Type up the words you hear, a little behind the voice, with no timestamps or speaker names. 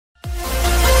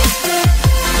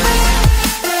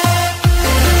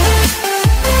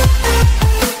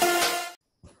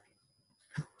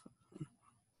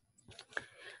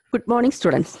Good morning,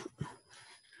 students.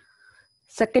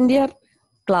 Second year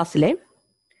ക്ലാസ്സിലെ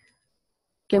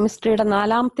കെമിസ്ട്രിയുടെ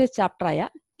 4ാമത്തെ ചാപ്റ്ററായ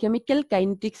chemical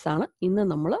kinetics ആണ് ഇന്ന്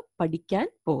നമ്മൾ പഠിക്കാൻ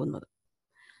പോകുന്നത്.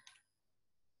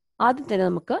 ആദ്യം തന്നെ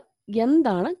നമുക്ക്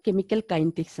എന്താണ് കെമിക്കൽ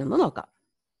കൈനറ്റിക്സ് എന്ന് നോക്കാം.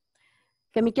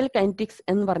 കെമിക്കൽ കൈനറ്റിക്സ്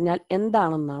എന്ന് പറഞ്ഞാൽ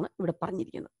എന്താണെന്നാണ് ഇവിടെ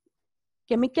പറഞ്ഞിരിക്കുന്നത്.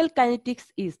 Chemical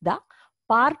kinetics is the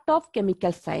part of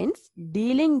chemical science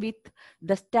dealing with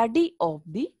the study of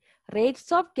the rates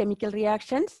of chemical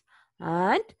reactions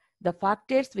and the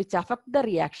factors which affect the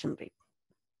reaction rate.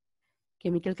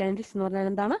 Chemical kinetics എന്ന് പറഞ്ഞാൽ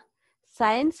എന്താണ്?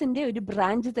 സയൻസിന്റെ ഒരു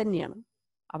ബ്രാഞ്ച് തന്നെയാണ്.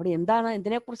 അവിടെ എന്താണ്,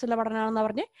 എന്തിനെ കുറിച്ചുള്ള പഠനമാണെന്ന്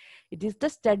പറഞ്ഞേ? It is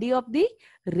the study of the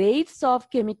rates of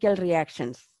chemical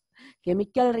reactions.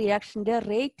 Chemical റിയാക്ഷന്റെ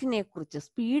റേറ്റിനെ കുറിച്ച്,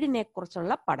 സ്പീഡിനെ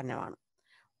കുറിച്ചുള്ള പഠനമാണ്.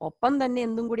 ഒപ്പം തന്നെ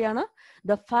എന്തും കൂടിയാണ്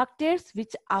the factors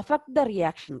which affect the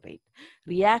reaction rate.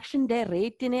 റിയാക്ഷന്റെ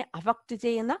റേറ്റിനെ affect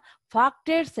ചെയ്യുന്ന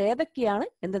ഫാക്ടേഴ്സ് ഏതൊക്കെയാണ്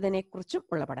എന്നതിനെ കുറിച്ചും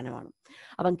ഉള്ള പഠനമാണ്.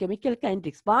 അപ്പം chemical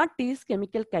kinetics, what is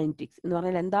chemical kinetics എന്ന്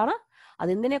പറഞ്ഞാൽ എന്താണ്,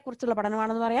 അതെന്തിനെ കുറിച്ചുള്ള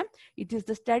പഠനമാണെന്ന് പറയാം. It is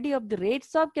the study of the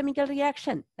rates of chemical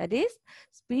reaction, that is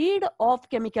speed of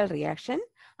chemical reaction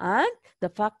and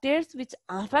the factors which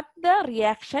affect the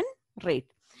reaction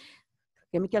rate.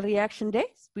 Chemical റിയാക്ഷന്റെ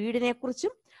സ്പീഡിനെ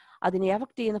കുറിച്ചും അതിനെ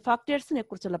affect ചെയ്യുന്ന ഫാക്ടേഴ്സിനെ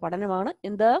കുറിച്ചുള്ള പഠനമാണ്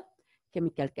എന്ത്,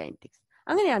 കെമിക്കൽ കൈനറ്റിക്സ്.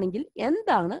 അങ്ങനെയാണെങ്കിൽ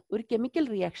എന്താണ് ഒരു കെമിക്കൽ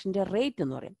റിയാക്ഷന്റെ റേറ്റ്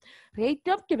എന്ന് പറയും?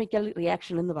 റേറ്റ് ഓഫ് കെമിക്കൽ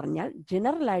റിയാക്ഷൻ എന്ന് പറഞ്ഞാൽ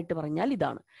ജനറൽ ആയിട്ട് പറഞ്ഞാൽ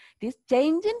ഇതാണ്. It is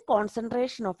change in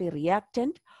concentration of A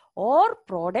reactant or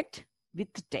product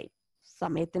with time.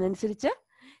 സമയത്തിനനുസരിച്ച്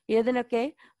ഏതിനൊക്കെ,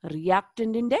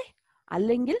 റിയാക്ടന്റിന്റെ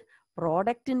അല്ലെങ്കിൽ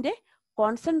പ്രോഡക്റ്റിന്റെ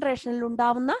കോൺസെൻട്രേഷനിൽ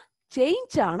ഉണ്ടാവുന്ന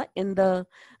ചേഞ്ച് ആണ് എന്ത്,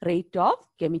 റേറ്റ് ഓഫ്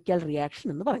കെമിക്കൽ റിയാക്ഷൻ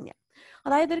എന്ന് പറഞ്ഞാൽ.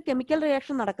 അതായത് ഒരു കെമിക്കൽ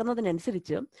റിയാക്ഷൻ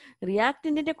നടക്കുന്നതിനനുസരിച്ച്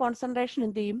റിയാക്ടന്റിന്റെ കോൺസെൻട്രേഷൻ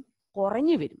എന്ത് ചെയ്യും,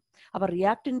 കുറഞ്ഞു വരും. അപ്പൊ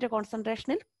റിയാക്ടന്റിന്റെ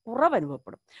കോൺസെൻട്രേഷനിൽ കുറവ്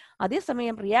അനുഭവപ്പെടും.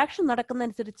 അതേസമയം റിയാക്ഷൻ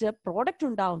നടക്കുന്നതനുസരിച്ച് പ്രോഡക്റ്റ്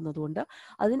ഉണ്ടാവുന്നതുകൊണ്ട്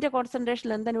അതിന്റെ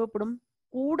കോൺസെൻട്രേഷനിൽ എന്തനുഭവപ്പെടും,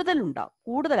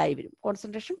 കൂടുതലായി വരും,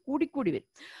 കോൺസെൻട്രേഷൻ കൂടിക്കൂടി വരും.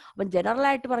 അപ്പം ജനറൽ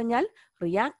ആയിട്ട് പറഞ്ഞാൽ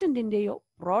റിയാക്ടന്റിന്റെയോ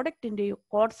പ്രോഡക്റ്റിന്റെയോ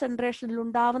കോൺസെൻട്രേഷനിൽ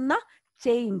ഉണ്ടാവുന്ന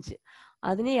ചേഞ്ച്,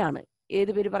 അതിനെയാണ്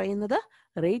ഏത് പേര് പറയുന്നത്,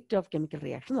 റേറ്റ് ഓഫ് കെമിക്കൽ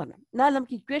റിയാക്ഷൻ എന്ന് പറഞ്ഞാൽ. എന്നാൽ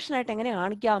നമുക്ക് ഇക്വേഷൻ ആയിട്ട് എങ്ങനെ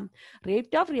കാണിക്കാം?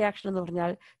 റേറ്റ് ഓഫ് റിയാക്ഷൻ എന്ന്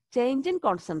പറഞ്ഞാൽ ചേഞ്ച് ഇൻ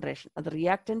കോൺസെൻട്രേഷൻ, അത്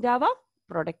റിയാക്ടന്റ് ആവാം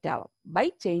പ്രൊഡക്റ്റ് ആവാം, ബൈ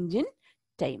ചേഞ്ച് ഇൻ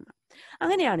ടൈം.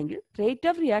 അങ്ങനെയാണെങ്കിൽ റേറ്റ്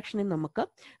ഓഫ് റിയാക്ഷനെ നമുക്ക്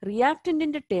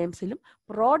റിയാക്ടന്റിന്റെ ടേംസിലും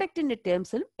പ്രോഡക്റ്റിന്റെ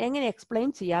ടേംസിലും എങ്ങനെ എക്സ്പ്ലെയിൻ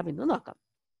ചെയ്യാമെന്ന് നോക്കാം.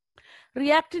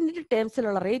 റിയാക്ടന്റിന്റെ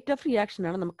ടേംസിലുള്ള റേറ്റ് ഓഫ് റിയാക്ഷൻ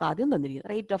ആണ് നമുക്ക് ആദ്യം തന്നിരിക്കുന്നത്.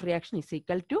 Rate of reaction is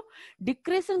equal to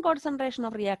decrease in concentration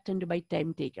of reactant by time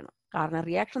ടേക്കണം. കാരണം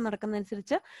റിയാക്ഷൻ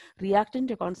നടക്കുന്നതനുസരിച്ച്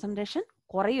റിയാക്ടന്റ് കോൺസെൻട്രേഷൻ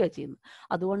കുറയുക ചെയ്യുന്നു.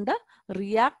 അതുകൊണ്ട്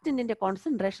റിയാക്ടന്റിന്റെ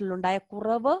കോൺസെൻട്രേഷനിൽ ഉണ്ടായ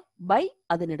കുറവ് ബൈ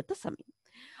അതിനെടുത്ത സമയം.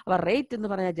 അപ്പൊ റേറ്റ് എന്ന്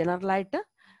പറഞ്ഞാൽ ജനറൽ ആയിട്ട്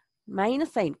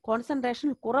മൈനസ് സൈൻ, കോൺസെൻട്രേഷൻ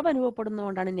കുറവ്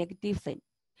അനുഭവപ്പെടുന്നതുകൊണ്ടാണ് negative sign.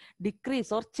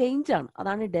 Decrease or change ആണ്,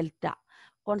 അതാണ് delta.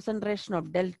 Concentration of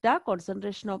delta,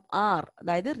 concentration of R,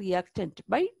 അതായത് reactant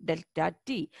by delta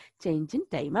T, change in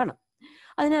time ആണ്.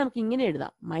 അതിനെ നമുക്ക് ഇങ്ങനെ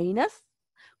എഴുതാം, minus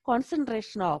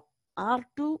concentration of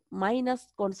R2 minus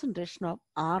concentration of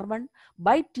R1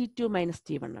 by T2 minus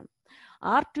T1 ആണ്.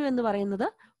 R2 എന്ന് പറയുന്നത്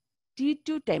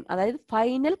T2 ടൈം, അതായത്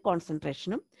ഫൈനൽ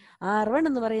കോൺസെൻട്രേഷനും R1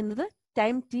 എന്ന് പറയുന്നത്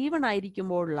time T1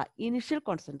 ആയിരിക്കുമ്പോഴുള്ള initial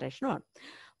കോൺസെൻട്രേഷനുമാണ്.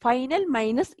 Final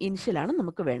minus initial ആണ്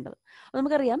നമുക്ക് വേണ്ടത്.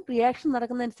 നമുക്കറിയാം reaction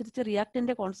നടക്കുന്നതനുസരിച്ച്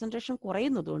റിയാക്ടന്റെ concentration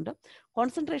കുറയുന്നതുകൊണ്ട്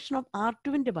concentration of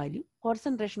R2വിന്റെ value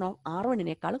concentration of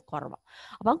R1നേക്കാളും കുറവാണ്.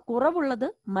 അപ്പം കുറവുള്ളത്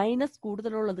മൈനസ്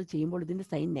കൂടുതലുള്ളത് ചെയ്യുമ്പോൾ ഇതിന്റെ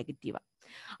സൈൻ നെഗറ്റീവാണ്.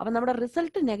 അപ്പം നമ്മുടെ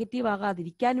റിസൾട്ട് നെഗറ്റീവ്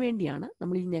ആകാതിരിക്കാൻ വേണ്ടിയാണ്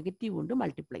നമ്മൾ ഈ നെഗറ്റീവ് കൊണ്ട്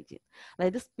മൾട്ടിപ്ലൈ ചെയ്യുന്നത്.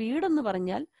 അതായത് സ്പീഡ് എന്ന്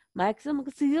പറഞ്ഞാൽ മാക്സിമം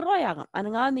നമുക്ക് 0 ആകാം,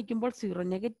 അനങ്ങാതെ നിൽക്കുമ്പോൾ 0,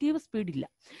 നെഗറ്റീവ് സ്പീഡില്ല.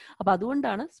 അപ്പൊ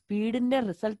അതുകൊണ്ടാണ് സ്പീഡിന്റെ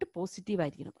റിസൾട്ട് പോസിറ്റീവ്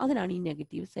ആയിരിക്കണം. അതിനാണ് ഈ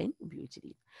നെഗറ്റീവ് സൈൻ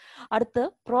ഉപയോഗിച്ചിരിക്കുന്നത്. അടുത്ത്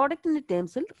പ്രോഡക്റ്റിന്റെ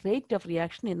ടേംസിൽ റേറ്റ് ഓഫ്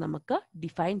റിയാക്ഷനെ നമുക്ക്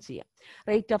ഡിഫൈൻ ചെയ്യാം.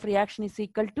 Rate of reaction is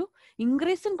equal to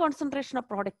increase in concentration of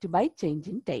product buy change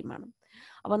in time ആണ്.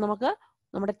 അപ്പൊ നമുക്ക്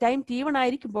നമ്മുടെ ടൈം T1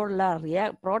 ആയിരിക്കുമ്പോഴുള്ള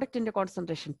പ്രോഡക്റ്റിന്റെ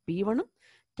കോൺസെൻട്രേഷൻ P1 ഉം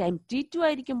ടൈം T2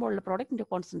 ആയിരിക്കുമ്പോഴുള്ള പ്രോഡക്റ്റിന്റെ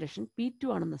കോൺസെൻട്രേഷൻ P2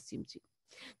 ആണെന്ന് അസ്യൂം ചെയ്യും.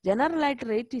 ജനറൽ ആയിട്ട്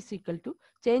rate is equal to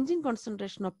change in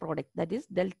concentration of product, that is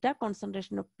delta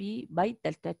concentration of P by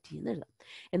delta T എന്ന് എഴുതാം.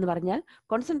 എന്ന് പറഞ്ഞാൽ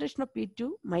concentration of P2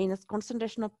 minus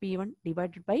concentration of P1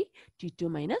 divided by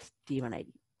T2 minus T1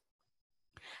 ആയിരിക്കും.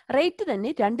 Rate തന്നെ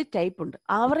രണ്ട് type ഉണ്ട്,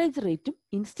 average റേറ്റും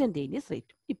instantaneous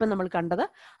റേറ്റും. ഇപ്പൊ നമ്മൾ കണ്ടത്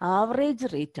ആവറേജ്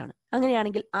റേറ്റ് ആണ്.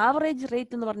 അങ്ങനെയാണെങ്കിൽ ആവറേജ്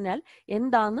റേറ്റ് എന്ന് പറഞ്ഞാൽ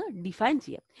എന്താന്ന് ഡിഫൈൻ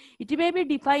ചെയ്യാം. It may be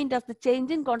defined as the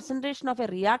change in concentration of A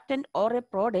reactant or A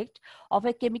product of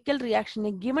A chemical reaction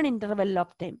A given interval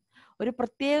of time. ഒരു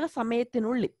പ്രത്യേക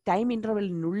സമയത്തിനുള്ളിൽ, ടൈം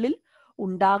ഇന്റർവെല്ലിനുള്ളിൽ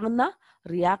ഉണ്ടാകുന്ന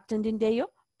റിയാക്ടന്റിന്റെയോ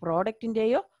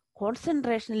പ്രോഡക്റ്റിന്റെയോ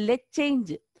കോൺസെൻട്രേഷനിലെ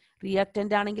ചേഞ്ച്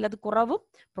റിയാക്റ്റന്റ് ആണെങ്കിൽ അത് കുറവും,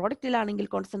 പ്രോഡക്റ്റിലാണെങ്കിൽ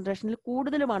കോൺസെൻട്രേഷനിൽ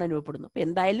കൂടുതലുമാണ് അനുഭവപ്പെടുന്നത്. അപ്പൊ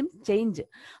എന്തായാലും ചേഞ്ച്,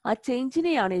 ആ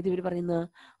ചേഞ്ചിനെയാണ് ഇത് ഇവർ പറയുന്നത്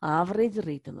ആവറേജ്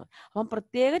റേറ്റ് എന്ന് പറയുന്നത്. അപ്പം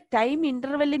പ്രത്യേക ടൈം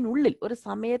ഇന്റർവെല്ലിനുള്ളിൽ, ഒരു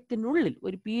സമയത്തിനുള്ളിൽ,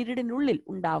 ഒരു പീരീഡിനുള്ളിൽ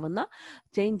ഉണ്ടാവുന്ന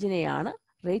ചേഞ്ചിനെയാണ്,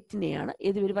 റേറ്റിനെയാണ്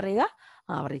ഏത് ഇവർ പറയുക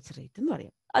ആവറേജ് റേറ്റ് എന്ന്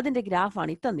പറയാം. അതിന്റെ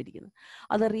ഗ്രാഫാണ് ഈ തന്നിരിക്കുന്നത്.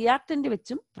 അത് റിയാക്റ്റന്റ്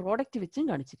വെച്ചും പ്രോഡക്റ്റ് വെച്ചും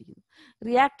കാണിച്ചിരിക്കുന്നു.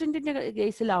 റിയാക്റ്റന്റിന്റെ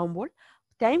കേസിലാവുമ്പോൾ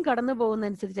ടൈം കടന്നു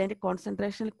പോകുന്നതനുസരിച്ച് അതിന്റെ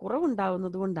കോൺസെൻട്രേഷനിൽ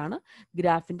കുറവുണ്ടാവുന്നത് കൊണ്ടാണ്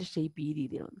ഗ്രാഫിന്റെ ഷേപ്പ് ഈ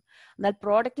രീതിയിൽ വന്നത്. എന്നാൽ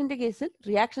പ്രോഡക്റ്റിന്റെ കേസിൽ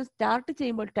റിയാക്ഷൻ സ്റ്റാർട്ട്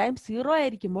ചെയ്യുമ്പോൾ ടൈം 0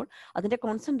 ആയിരിക്കുമ്പോൾ അതിന്റെ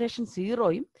കോൺസെൻട്രേഷൻ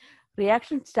 0യും,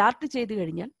 റിയാക്ഷൻ സ്റ്റാർട്ട് ചെയ്ത്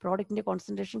കഴിഞ്ഞാൽ പ്രോഡക്റ്റിന്റെ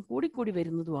കോൺസെൻട്രേഷൻ കൂടി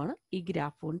വരുന്നതുമാണ് ഈ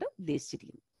ഗ്രാഫ് കൊണ്ട്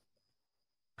ഉദ്ദേശിച്ചിരിക്കുന്നത്.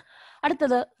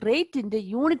 അടുത്തത് റേറ്റിന്റെ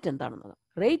യൂണിറ്റ് എന്താണെന്നത്.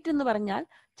 റേറ്റ് എന്ന് പറഞ്ഞാൽ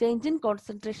change in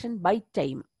concentration by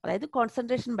time, അതായത്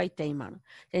കോൺസെൻട്രേഷൻ ബൈ ടൈം ആണ്.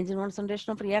 Change in concentration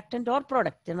of reactant or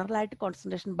product, general ആയിട്ട്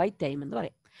കോൺസെൻട്രേഷൻ ബൈ ടൈം എന്ന്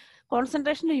പറയും.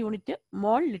 കോൺസെൻട്രേഷന്റെ യൂണിറ്റ്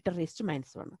മോൾ ലിറ്റർ റേസ്റ്റ്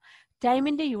മൈനസ് 1,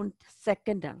 ടൈമിന്റെ യൂണിറ്റ്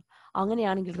സെക്കൻഡ് ആണ്.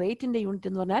 അങ്ങനെയാണെങ്കിൽ റേറ്റിന്റെ യൂണിറ്റ്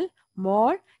എന്ന് പറഞ്ഞാൽ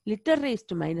മോൾ ലിറ്റർ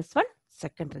റേസ്റ്റ് മൈനസ് 1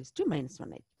 സെക്കൻഡ് റേസ്റ്റ് മൈനസ്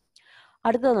 1 ആയിരിക്കും.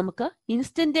 അടുത്തത് നമുക്ക്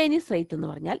ഇൻസ്റ്റന്റേനിയസ് റേറ്റ് എന്ന്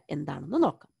പറഞ്ഞാൽ എന്താണെന്ന്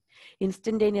നോക്കാം.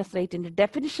 ഇൻസ്റ്റന്റേനിയസ് റേറ്റിന്റെ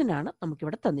ഡെഫിനിഷൻ ആണ്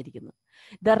നമുക്കിവിടെ തന്നിരിക്കുന്നത്.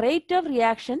 The rate of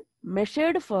reaction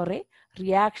measured four A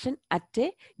reaction at A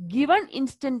given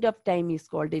instant of time is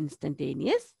called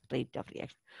instantaneous rate of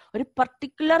reaction. ഒരു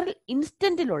പർട്ടിക്കുലർ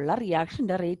ഇൻസ്റ്റന്റിലുള്ള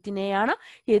റിയാക്ഷന്റെ റേറ്റിനെയാണ്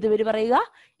ഏതുവരെ പറയുക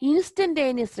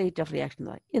ഇൻസ്റ്റന്റേനിയസ് റേറ്റ് ഓഫ് റിയാക്ഷൻ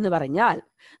എന്ന് പറഞ്ഞാൽ,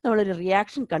 നമ്മളൊരു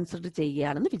റിയാക്ഷൻ കൺസിഡർ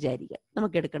ചെയ്യുകയാണെന്ന് വിചാരിക്കുക.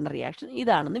 നമുക്ക് എടുക്കേണ്ട റിയാക്ഷൻ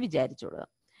ഇതാണെന്ന് വിചാരിച്ചോളുക.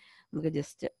 നമുക്ക്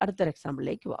ജസ്റ്റ് അടുത്തൊരു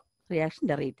എക്സാമ്പിളിലേക്ക് പോവാം.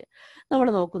 റിയാക്ഷന്റെ റേറ്റ് നമ്മൾ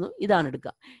നോക്കുന്നു, ഇതാണ്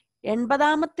എടുക്കുക.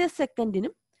 80ാമത്തെ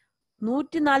സെക്കൻഡിനും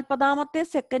 140ാമത്തെ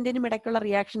സെക്കൻഡിനും ഇടയ്ക്കുള്ള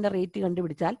റിയാക്ഷന്റെ റേറ്റ്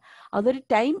കണ്ടുപിടിച്ചാൽ അതൊരു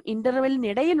ടൈം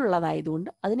ഇന്റർവെല്ലിനിടയിലുള്ളതായതുകൊണ്ട്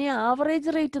അതിനെ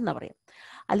ആവറേജ് റേറ്റ് എന്ന് പറയാം.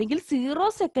 അല്ലെങ്കിൽ 0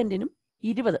 സെക്കൻഡിനും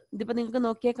 20, ഇതിപ്പോ നിങ്ങൾക്ക്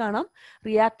നോക്കിയാൽ കാണാം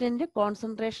റിയാക്ടന്റിന്റെ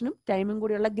കോൺസെൻട്രേഷനും ടൈമും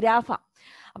കൂടിയുള്ള ഗ്രാഫാ.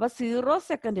 അപ്പൊ 0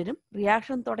 സെക്കൻഡിനും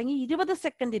റിയാക്ഷൻ തുടങ്ങി 20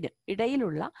 സെക്കൻഡിനും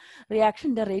ഇടയിലുള്ള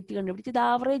റിയാക്ഷന്റെ റേറ്റ് കണ്ടുപിടിച്ച് ഇത്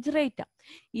ആവറേജ് റേറ്റാ.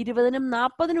 20നും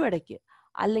 40നും ഇടയ്ക്ക്,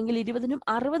 അല്ലെങ്കിൽ 20നും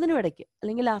 60നും ഇടയ്ക്ക്,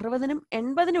 അല്ലെങ്കിൽ 60നും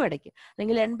 80നും ഇടയ്ക്ക്,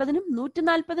 അല്ലെങ്കിൽ 80നും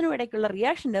 140നും ഇടയ്ക്കുള്ള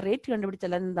റിയാക്ഷന്റെ റേറ്റ്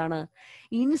കണ്ടുപിടിച്ചാൽ എന്താണ്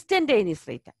ഇൻസ്റ്റന്റേനിയസ്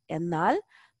റേറ്റ്. എന്നാൽ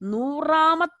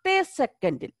 100ാമത്തെ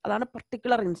സെക്കൻഡിൽ, അതാണ്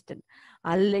പർട്ടിക്കുലർ ഇൻസ്റ്റന്റ്,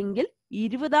 അല്ലെങ്കിൽ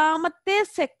 20ാമത്തെ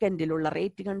സെക്കൻഡിലുള്ള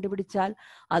റേറ്റ് കണ്ടുപിടിച്ചാൽ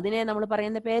അതിനെ നമ്മൾ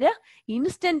പറയുന്ന പേര്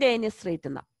ഇൻസ്റ്റന്റേനിയസ് റേറ്റ്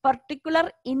എന്ന. പർട്ടിക്കുലർ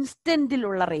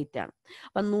ഇൻസ്റ്റന്റിലുള്ള റേറ്റ് ആണ്.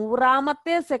 അപ്പൊ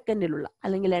 100ാമത്തെ സെക്കൻഡിലുള്ള,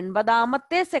 അല്ലെങ്കിൽ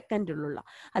 80ാമത്തെ സെക്കൻഡിലുള്ള,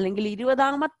 അല്ലെങ്കിൽ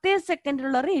 20ാമത്തെ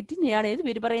സെക്കൻഡിലുള്ള റേറ്റിനെയാണ് ഇത്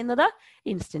പേര് പറയുന്നത്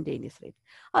ഇൻസ്റ്റന്റേനിയസ് റേറ്റ്.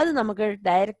 അത് നമുക്ക്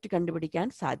ഡയറക്റ്റ് കണ്ടുപിടിക്കാൻ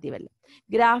സാധ്യമല്ല.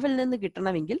 ഗ്രാഫിൽ നിന്ന്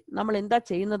കിട്ടണമെങ്കിൽ നമ്മൾ എന്താ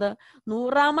ചെയ്യുന്നത്,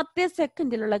 100ാമത്തെ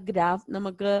സെക്കൻഡിലുള്ള ഗ്രാഫ്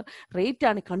നമുക്ക് റേറ്റ്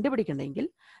ആണ് കണ്ടുപിടിക്കണമെങ്കിൽ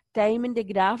ടൈമിന്റെ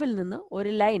ഗ്രാഫിൽ നിന്ന് ഒരു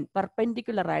ലൈൻ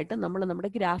പെർപെൻഡിക്കുലർ ആയിട്ട് നമ്മൾ നമ്മുടെ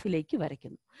ഗ്രാഫിലേക്ക്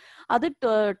വരയ്ക്കുന്നു. അത്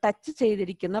ടച്ച്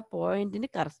ചെയ്തിരിക്കുന്ന പോയിന്റിന്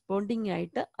കറസ്പോണ്ടിങ്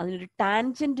ആയിട്ട് അതിനൊരു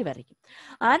ടാൻജന്റ് വരയ്ക്കും.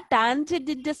 ആ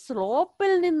ടാൻജന്റിന്റെ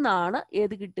സ്ലോപ്പിൽ നിന്നാണ്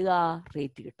ഏത് കിട്ടുക,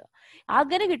 റേറ്റ് കിട്ടുക.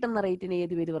 അങ്ങനെ കിട്ടുന്ന റേറ്റിനെ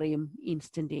ഏത് പേര് പറയും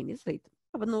ഇൻസ്റ്റന്റേനിയസ് റേറ്റ്.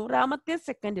 അപ്പൊ 100ാമത്തെ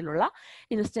സെക്കൻഡിലുള്ള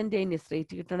ഇൻസ്റ്റന്റേനിയസ്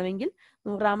റേറ്റ് കിട്ടണമെങ്കിൽ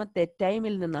 100ാമത്തെ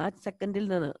ടൈമിൽ നിന്ന്, ആ സെക്കൻഡിൽ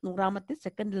നിന്ന്, 100ാമത്തെ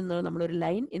സെക്കൻഡിൽ നിന്ന് നമ്മളൊരു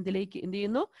ലൈൻ എന്ത്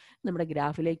ചെയ്യുന്നു, നമ്മുടെ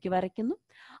ഗ്രാഫിലേക്ക് വരയ്ക്കുന്നു.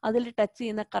 അതിൽ ടച്ച്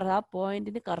ചെയ്യുന്ന ആ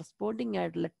പോയിന്റിന് കറസ്പോണ്ടിങ്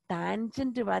ആയിട്ടുള്ള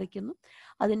ടാൻജന്റ് വരയ്ക്കുന്നു.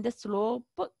 അതിന്റെ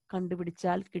സ്ലോപ്പ്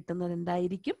കണ്ടുപിടിച്ചാൽ കിട്ടുന്നത്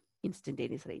എന്തായിരിക്കും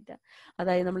ഇൻസ്റ്റന്റേനിയസ് റേറ്റ്.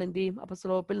 അതായത് നമ്മൾ എന്ത് ചെയ്യും, അപ്പൊ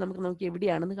സ്ലോപ്പിൽ നമുക്ക്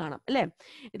എവിടെയാണെന്ന് കാണാം അല്ലെ.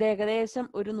 ഇത് ഏകദേശം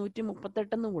ഒരു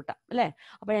 138 കൂട്ടാം അല്ലെ.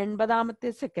 അപ്പൊ 80ാമത്തെ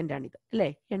സെക്കൻഡ് ആണിത് അല്ലെ.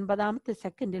 80ാമത്തെ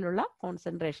സെക്കൻഡിലുള്ള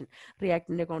കോൺസെൻട്രേഷൻ,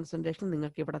 റിയാക്ടിന്റെ കോൺസെൻട്രേഷൻ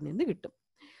നിങ്ങൾക്ക് ഇവിടെ നിന്ന് കിട്ടും.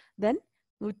 ദെൻ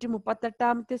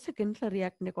 138ാമത്തെ സെക്കൻഡിൽ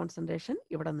റിയാക്ടിന്റെ കോൺസെൻട്രേഷൻ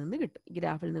ഇവിടെ നിന്ന് കിട്ടും.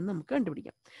 ഗ്രാഫിൽ നിന്ന് നമുക്ക്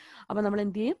കണ്ടുപിടിക്കാം. അപ്പൊ നമ്മൾ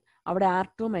എന്ത് ചെയ്യും, അവിടെ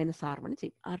R2 - R1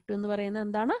 ചെയ്യും. R2 എന്ന് പറയുന്നത്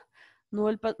എന്താണ്,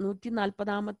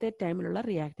 140ാമത്തെ ടൈമിലുള്ള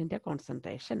റിയാക്ടിന്റെ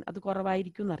കോൺസെൻട്രേഷൻ. അത്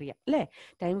കുറവായിരിക്കും എന്നറിയാം അല്ലെ.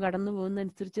 ടൈം കടന്നു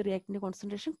പോകുന്നതനുസരിച്ച് റിയാക്ടിന്റെ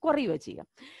കോൺസെൻട്രേഷൻ കുറയുക ചെയ്യാം.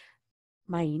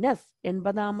 Minus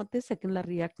 80ാമത്തെ സെക്കൻഡിലെ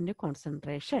റിയാക്ടിന്റെ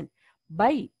concentration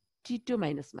by T2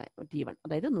 - T1,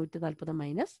 അതായത്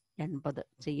 140 - 80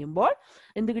 ചെയ്യുമ്പോൾ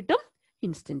എന്ത് കിട്ടും,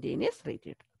 ഇൻസ്റ്റന്റേനിയസ് റേറ്റ്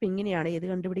കിട്ടും. അപ്പൊ ഇങ്ങനെയാണ് ഏത്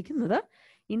കണ്ടുപിടിക്കുന്നത്,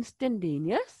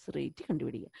 ഇൻസ്റ്റന്റേനിയസ് റേറ്റ്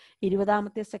കണ്ടുപിടിക്കുക.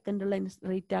 20ാമത്തെ സെക്കൻഡുള്ള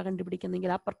റേറ്റ് ആ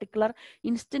കണ്ടുപിടിക്കുന്നെങ്കിൽ ആ പർട്ടിക്കുലർ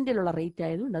ഇൻസ്റ്റന്റിലുള്ള റേറ്റ്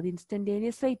ആയതുകൊണ്ട് അത്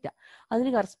ഇൻസ്റ്റന്റേനിയസ് റേറ്റാ.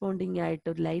 അതിന് കറസ്പോണ്ടിങ് ആയിട്ട്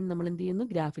ഒരു ലൈൻ നമ്മൾ എന്ത് ചെയ്യുന്നു,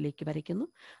 ഗ്രാഫിലേക്ക് വരയ്ക്കുന്നു.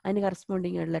 അതിന്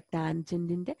കറസ്പോണ്ടിങ് ആയിട്ടുള്ള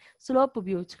ടാൻജന്റിന്റെ സ്ലോപ്പ്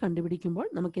ഉപയോഗിച്ച് കണ്ടുപിടിക്കുമ്പോൾ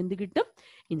നമുക്ക് എന്ത് കിട്ടും,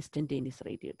 ഇൻസ്റ്റന്റേനിയസ്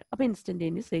റേറ്റ് കിട്ടും. അപ്പൊ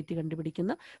ഇൻസ്റ്റന്റേനിയസ് റേറ്റ്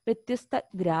കണ്ടുപിടിക്കുന്ന വ്യത്യസ്ത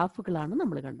ഗ്രാഫുകളാണ്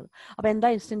നമ്മൾ കണ്ടത്. അപ്പൊ എന്താ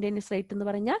ഇൻസ്റ്റന്റേനിയസ് റേറ്റ് എന്ന്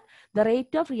പറഞ്ഞാൽ, the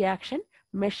rate of reaction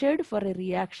measured four A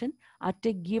reaction at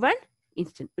A given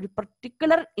instant. ഒരു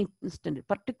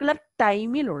പർട്ടിക്കുലർ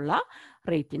ടൈമിലുള്ള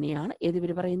റേറ്റിനെയാണ് ഏത്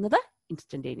പേര് പറയുന്നത്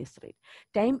ഇൻസ്റ്റന്റേനിയസ് റേറ്റ്.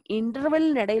 ടൈം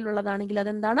ഇന്റർവെല്ലിനിടയിലുള്ളതാണെങ്കിൽ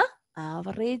അതെന്താണ്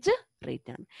ആവറേജ്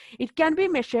റേറ്റ് ആണ്. It can be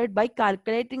measured by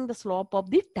calculating the slope of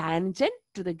the tangent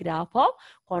to the graph of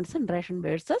concentration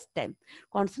versus time.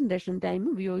 Concentration time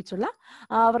ഉപയോഗിച്ചുള്ള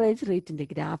average റേറ്റിന്റെ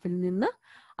ഗ്രാഫിൽ നിന്ന്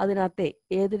അതിനകത്തെ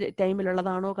ഏത്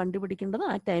ടൈമിലുള്ളതാണോ കണ്ടുപിടിക്കേണ്ടത്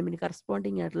ആ ടൈമിന്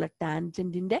കറസ്പോണ്ടിങ് ആയിട്ടുള്ള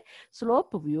ടാൻജന്റിന്റെ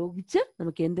സ്ലോപ്പ് ഉപയോഗിച്ച്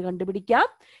നമുക്ക് എന്ത് കണ്ടുപിടിക്കാം?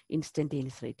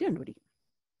 ഇൻസ്റ്റന്റേനിയസ് റേറ്റ് കണ്ടുപിടിക്കാം.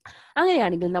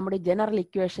 അങ്ങനെയാണെങ്കിൽ നമ്മുടെ ജനറൽ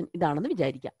ഇക്വേഷൻ ഇതാണെന്ന്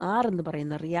വിചാരിക്കുക. ആർ എന്ന്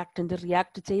പറയുന്ന റിയാക്ടന്റ്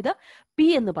റിയാക്ട് ചെയ്ത് പി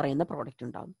എന്ന് പറയുന്ന പ്രോഡക്റ്റ്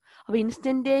ഉണ്ടാകും. അപ്പൊ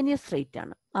ഇൻസ്റ്റന്റേനിയസ് റേറ്റ്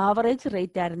ആണ്. ആവറേജ്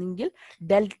റേറ്റ് ആയിരുന്നെങ്കിൽ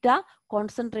delta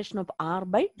concentration of R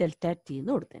by delta T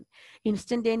എന്ന് കൊടുത്തേനെ.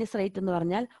 ഇൻസ്റ്റന്റേനിയസ് റേറ്റ് എന്ന്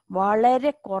പറഞ്ഞാൽ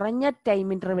വളരെ കുറഞ്ഞ ടൈം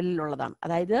ഇന്റർവെല്ലിലുള്ളതാണ്.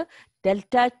 അതായത്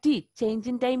delta T change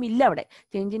in time ഇല്ല, അവിടെ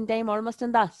ചേഞ്ച് ഇൻ ടൈം ഓൾമോസ്റ്റ്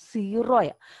എന്താ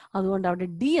സീറോയാ. അതുകൊണ്ട് അവിടെ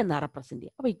ഡി എന്നാ റെപ്രസെന്റ്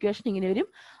ചെയ്യുക. അപ്പൊ ഇക്വേഷൻ ഇങ്ങനെ വരും: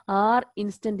 R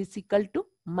instant is equal to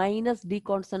minus D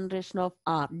concentration of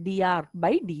R D R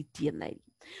by D T എന്നായിരിക്കും.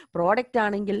 പ്രോഡക്റ്റ്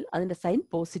ആണെങ്കിൽ അതിന്റെ സൈൻ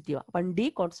പോസിറ്റീവ്, അപ്പം D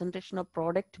concentration of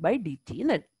product buy D T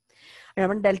എന്ന് എഴുതും.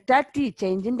 നമ്മൾ delta T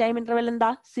change in time interval എന്താ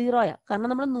സീറോയാ, കാരണം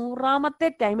നമ്മൾ 100ാമത്തെ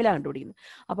ടൈമിലാണ് കണ്ടുപിടിക്കുന്നത്.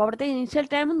 അപ്പൊ അവിടുത്തെ ഇനീഷ്യൽ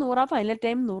ടൈം 100, ഫൈനൽ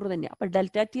ടൈം 100 തന്നെയാണ്. അപ്പൊ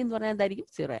ഡെൽറ്റ ടി എന്ന് പറഞ്ഞാൽ എന്തായിരിക്കും?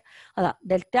 സീറോയാ. അതാ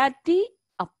delta T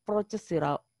approach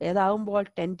zero ഏതാകുമ്പോൾ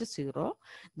 10 to 0.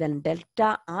 Then delta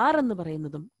R എന്ന്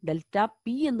പറയുന്നതും ഡെൽറ്റ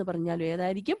പി എന്ന് പറഞ്ഞാലും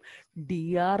ഏതായിരിക്കും? ഡി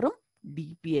ആറും ഡി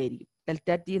പി ആയിരിക്കും. ഡെൽറ്റ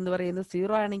ടി എന്ന് പറയുന്നത്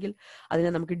 0 ആണെങ്കിൽ അതിനെ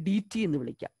നമുക്ക് ഡി ടി എന്ന്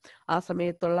വിളിക്കാം. ആ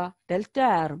സമയത്തുള്ള ഡെൽറ്റ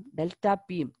ആറും ഡെൽറ്റ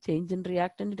പിയും ചേഞ്ച് ഇൻ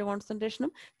റിയാക്ടന്റിന്റെ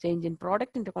കോൺസെൻട്രേഷനും ചേഞ്ച് ഇൻ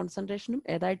പ്രോഡക്റ്റിന്റെ കോൺസെൻട്രേഷനും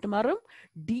ഏതായിട്ട് മാറും?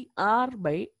 ഡി ആർ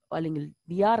ബൈ അല്ലെങ്കിൽ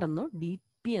ഡി ആർ എന്നോ ഡി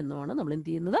പി എന്നോ ആണ് നമ്മൾ എന്ത്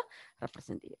ചെയ്യുന്നത്?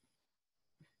 റെപ്രസെന്റ് ചെയ്യുക.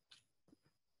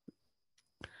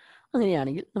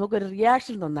 അങ്ങനെയാണെങ്കിൽ നമുക്കൊരു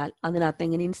റിയാക്ഷൻ തന്നാൽ അതിനകത്ത്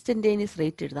എങ്ങനെ ഇൻസ്റ്റന്റേനിയസ്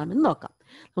റേറ്റ് എഴുതാമെന്ന് നോക്കാം.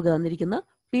 നമുക്ക് തന്നിരിക്കുന്ന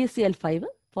PCl5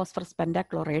 ഫോസ്ഫറസ്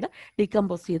പെന്റാക്ലോറൈഡ്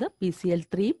ഡീകമ്പോസ് ചെയ്ത്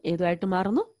PCl3 ഏതുമായിട്ട്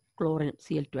മാറുന്നു? ക്ലോറിനും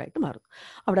Cl2 ആയിട്ട് മാറുന്നു.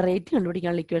 അവിടെ റേറ്റ്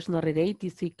കണ്ടുപിടിക്കാനുള്ള ഇക്വേഷൻ എന്ന് പറയുന്നത് rate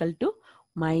is equal to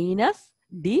minus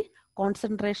D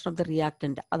concentration of the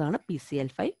reactant, അതാണ്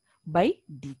PCl5 ബൈ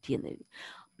ഡി ടി എന്ന് എഴുതി.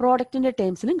 പ്രോഡക്റ്റിന്റെ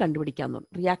ടേംസിലും കണ്ടുപിടിക്കാമെന്ന്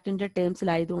പറഞ്ഞു. റിയാക്ടന്റിന്റെ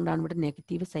ടേംസിലായതുകൊണ്ടാണ് ഇവിടെ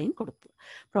നെഗറ്റീവ് സൈൻ കൊടുത്തത്.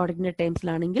 പ്രോഡക്റ്റിന്റെ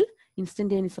ടേംസിലാണെങ്കിൽ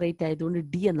ഇൻസ്റ്റന്റേനിയസ് റേറ്റ് ആയതുകൊണ്ട്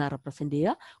ഡി എന്നാ റെപ്രസെന്റ്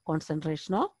ചെയ്യുക.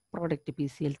 Concentration of product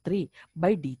PCl3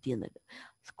 by D T എന്നത്.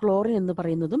 ക്ലോറിൻ എന്ന്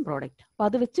പറയുന്നതും പ്രോഡക്റ്റ്. അപ്പൊ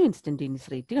അത് വെച്ച് ഇൻസ്റ്റന്റേനിയസ്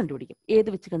റേറ്റ് കണ്ടുപിടിക്കും. ഏത്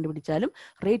വെച്ച് കണ്ടുപിടിച്ചാലും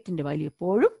റേറ്റിന്റെ വാല്യൂ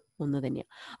എപ്പോഴും ഒന്ന്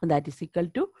തന്നെയാണ്. That is equal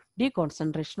to D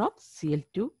concentration of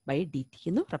Cl2 by D T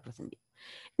എന്ന് റെപ്രസെന്റ് ചെയ്യും.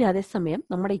 ഇനി അതേസമയം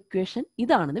നമ്മുടെ ഇക്വേഷൻ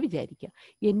ഇതാണെന്ന് വിചാരിക്കുക.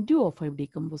 N2O5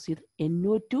 ഡീകമ്പോസ് ചെയ്ത്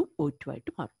NO2 O2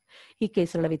 ആയിട്ട് മാറും. ഈ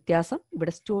കേസിലുള്ള വ്യത്യാസം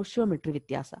ഇവിടെ സ്റ്റോഷിയോമെട്രി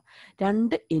വ്യത്യാസം.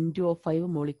 2 N2O5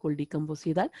 മോളിക്കൂൾ ഡീകമ്പോസ്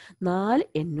ചെയ്താൽ 4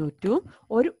 NO2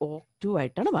 ഒരു O2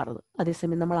 ആയിട്ടാണ് മാറുന്നത്.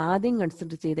 അതേസമയം നമ്മൾ ആദ്യം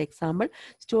കൺസിഡർ ചെയ്ത എക്സാമ്പിൾ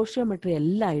സ്റ്റോഷിയോമെട്രി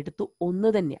എല്ലായിടത്തും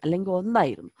ഒന്ന് തന്നെ അല്ലെങ്കിൽ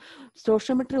ഒന്നായിരുന്നു.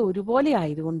 സ്റ്റോഷിയോമെട്രി ഒരുപോലെ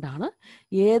ആയതുകൊണ്ടാണ്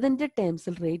ഏതിന്റെ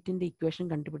ടേംസിൽ റേറ്റിന്റെ ഇക്വേഷൻ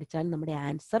കണ്ടുപിടിച്ചാൽ നമ്മുടെ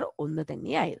ആൻസർ ഒന്ന്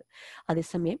തന്നെയായത്.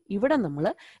 അതേസമയം ഇവിടെ നമ്മൾ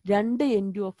 2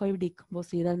 N2O5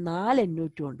 ഡീകമ്പോസ് ചെയ്താൽ 4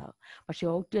 NO2 ഉണ്ടാവും. പക്ഷെ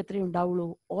O2 എത്രയേ ഉണ്ടാവുള്ളൂ?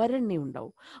 ഒരെണ്ണേ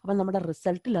ഉണ്ടാവും. അപ്പം നമ്മുടെ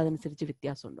റിസൾട്ടിൽ അതനുസരിച്ച്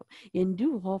വ്യത്യാസം ഉണ്ടാവും.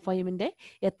 N2O5ന്റെ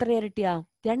എത്ര ഇരട്ടിയാ?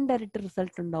 2 ഇരട്ടി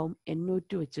റിസൾട്ട് ഉണ്ടാവും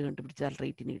NO2 വെച്ച് കണ്ടുപിടിച്ചാൽ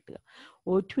റേറ്റിന് കിട്ടുക.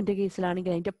 O2ന്റെ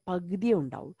കേസിലാണെങ്കിൽ അതിന്റെ പകുതിയേ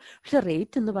ഉണ്ടാവും. പക്ഷെ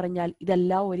റേറ്റ് എന്ന് പറഞ്ഞാൽ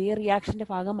ഇതെല്ലാം ഒരേ റിയാക്ഷന്റെ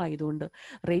ഭാഗമായതുകൊണ്ട്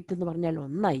റേറ്റ് എന്ന് പറഞ്ഞാൽ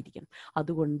ഒന്നായിരിക്കും.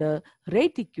 അതുകൊണ്ട്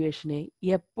റേറ്റ് ഇക്വേഷനെ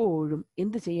എപ്പോഴും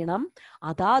എന്ത് ചെയ്യണം?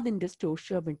 അതാതിന്റെ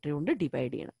സ്റ്റോഷിയോമെട്രി കൊണ്ട്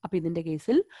ഡിവൈഡ് ചെയ്യണം. അപ്പൊ ഇതിന്റെ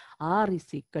കേസിൽ R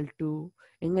ഈസ് ഈക്വൽ ടു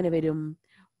എങ്ങനെ വരും?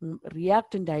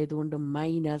 റിയാക്ടന്റ് ആയതുകൊണ്ട്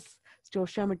മൈനസ്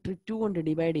സ്റ്റോഷിയോമെട്രി 2 കൊണ്ട്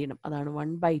ഡിവൈഡ് ചെയ്യണം, അതാണ്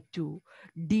 1/2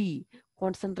 ഡി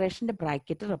കോൺസെൻട്രേഷന്റെ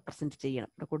ബ്രാക്കറ്റ് റെപ്രസെന്റ് ചെയ്യണം.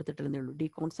 ഇവിടെ കൊടുത്തിട്ടേ ഉള്ളൂ. D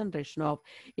concentration of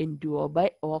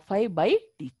N2O5 by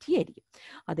D T ആയിരിക്കും.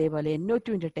 അതേപോലെ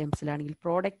NO2ന്റെ ടേംസിലാണെങ്കിൽ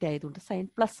പ്രോഡക്റ്റ് ആയതുകൊണ്ട് സൈൻ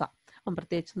പ്ലസ് ആ, അപ്പം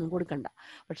പ്രത്യേകിച്ചൊന്നും കൊടുക്കണ്ട.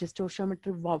 പക്ഷെ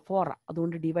സ്റ്റോഷിയോമെട്രി 4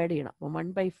 അതുകൊണ്ട് ഡിവൈഡ് ചെയ്യണം. അപ്പം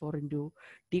 1/4 into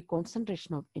D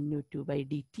concentration of NO2 by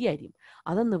D T ആയിരിക്കും.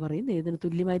 അതെന്ന് പറയുന്നത് ഏതിന്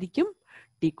തുല്യമായിരിക്കും?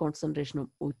 D concentration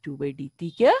of O2 by D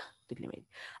tick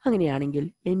തുല്യമായിരിക്കും. അങ്ങനെയാണെങ്കിൽ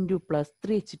N2 +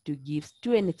 3H2 gives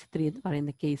 2NH3 എന്ന്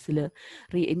പറയുന്ന കേസിൽ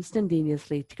ഇൻസ്റ്റന്റേനിയസ്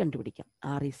റേറ്റ് കണ്ടുപിടിക്കാം.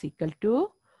 R is equal to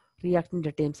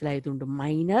റിയാക്ടന്റിന്റെ ടേംസിലായതുകൊണ്ട്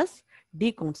minus D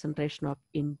concentration of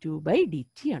N2 by D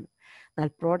T ആണ്.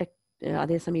 എന്നാൽ പ്രോഡക്റ്റ്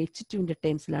അതേസമയം H2ന്റെ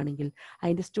ടേംസിലാണെങ്കിൽ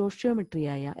അതിന്റെ സ്റ്റോഷിയോമെട്രി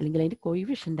ആയ അല്ലെങ്കിൽ അതിന്റെ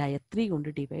കോയിഫിഷ്യന്റ് ആയ 3 കൊണ്ട്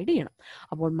ഡിവൈഡ് ചെയ്യണം.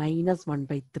 അപ്പോൾ minus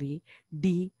 1/3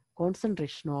 D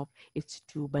concentration of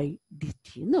H2 by D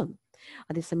T എന്ന് വന്നു.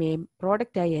 അതേസമയം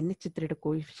പ്രോഡക്റ്റ് ആയ NH3യുടെ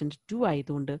കോയിഫിഷ്യന്റ് 2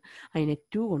 ആയതുകൊണ്ട് അതിനെ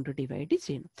 2 കൊണ്ട് ഡിവൈഡ്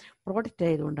ചെയ്യണം. പ്രോഡക്റ്റ്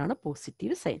ആയതുകൊണ്ടാണ്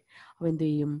പോസിറ്റീവ് സൈൻ. അപ്പോൾ എന്ത്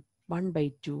ചെയ്യും?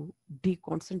 1/2 D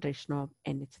concentration of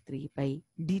NH3 by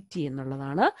D T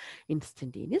എന്നുള്ളതാണ്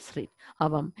ഇൻസ്റ്റന്റേനിയസ് റേറ്റ്.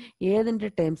 അപ്പം ഏതിൻ്റെ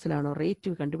ടേംസിലാണോ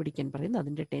റേറ്റ് കണ്ടുപിടിക്കാൻ പറയുന്നത്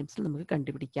അതിൻ്റെ ടേംസിൽ നമുക്ക്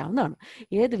കണ്ടുപിടിക്കാവുന്നതാണ്.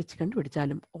 ഏത് വെച്ച്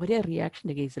കണ്ടുപിടിച്ചാലും ഒരേ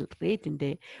റിയാക്ഷൻ്റെ കേസിൽ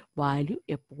റേറ്റിൻ്റെ വാല്യൂ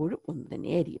എപ്പോഴും ഒന്ന്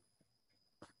തന്നെയായിരിക്കും.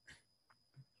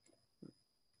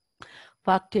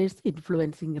 Factors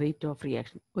influencing rate of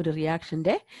reaction. ഒരു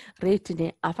റിയാക്ഷൻ്റെ റേറ്റിനെ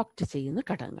അഫക്റ്റ് ചെയ്യുന്ന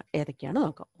ഘടകങ്ങൾ ഏതൊക്കെയാണ്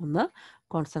നോക്കാം. 1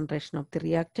 concentration of the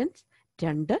reactance,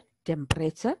 2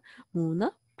 temperature, 3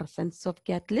 presence of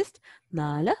catalyst,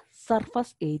 4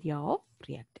 surface area of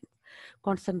reactance.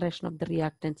 Concentration of the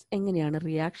reactance എങ്ങനെയാണ്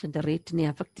റിയാക്ഷൻ്റെ റേറ്റിനെ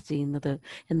അഫക്റ്റ് ചെയ്യുന്നത്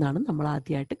എന്നാണ് നമ്മൾ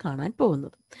ആദ്യമായിട്ട് കാണാൻ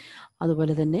പോകുന്നത്.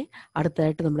 അതുപോലെ തന്നെ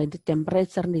അടുത്തതായിട്ട് നമ്മൾ അതിൻ്റെ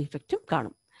ടെമ്പറേച്ചറിൻ്റെ ഇഫക്റ്റും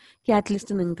കാണും.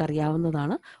 കാറ്റലിസ്റ്റ് നിങ്ങൾക്ക്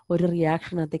അറിയാവുന്നതാണ്. ഒരു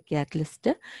റിയാക്ഷനകത്തെ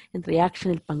കാറ്റലിസ്റ്റ്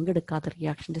റിയാക്ഷനിൽ പങ്കെടുക്കാത്ത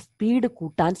റിയാക്ഷൻ്റെ സ്പീഡ്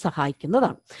കൂട്ടാൻ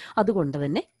സഹായിക്കുന്നതാണ്. അതുകൊണ്ട്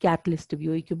തന്നെ കാറ്റലിസ്റ്റ്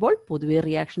ഉപയോഗിക്കുമ്പോൾ പൊതുവെ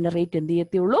റിയാക്ഷൻ്റെ റേറ്റ് എന്ത്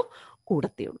ചെയ്യത്തേയുള്ളൂ?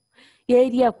 കൂടത്തേയുള്ളൂ.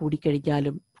 ഏരിയ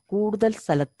കൂടിക്കഴിഞ്ഞാലും കൂടുതൽ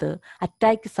സ്ഥലത്ത്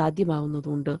അറ്റാക്ക്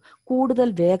സാധ്യമാവുന്നതുകൊണ്ട് കൂടുതൽ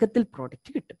വേഗത്തിൽ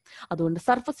പ്രോഡക്റ്റ് കിട്ടും. അതുകൊണ്ട്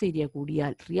സർഫസ് ഏരിയ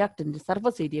കൂടിയാൽ റിയാക്ടൻ്റെ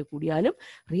സർഫസ് ഏരിയ കൂടിയാലും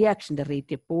റിയാക്ഷൻ്റെ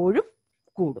റേറ്റ് എപ്പോഴും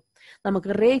കൂടും.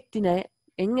 നമുക്ക് റേറ്റിനെ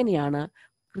എങ്ങനെയാണ്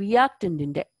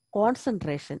റിയാക്റ്റൻറ്റിൻ്റെ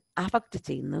കോൺസെൻട്രേഷൻ അഫക്റ്റ്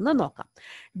ചെയ്യുന്നതെന്ന് നോക്കാം.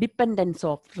 Dependence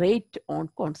of rate on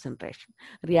concentration.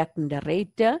 റിയാക്ടൻ്റെ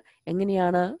rate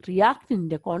എങ്ങനെയാണ്?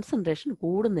 റിയാക്ടൻറ്റിൻ്റെ കോൺസെൻട്രേഷൻ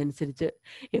കൂടുന്നതനുസരിച്ച്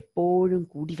എപ്പോഴും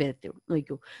കൂടി വരത്തുള്ളൂ.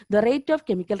 നോക്കൂ, the rate of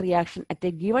chemical reaction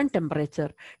at A given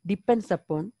temperature depends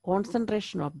upon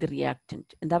concentration of the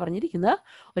reactant. എന്താ പറഞ്ഞിരിക്കുന്നത്?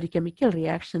 ഒരു കെമിക്കൽ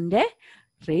റിയാക്ഷൻ്റെ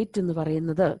റേറ്റ് എന്ന്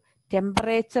പറയുന്നത്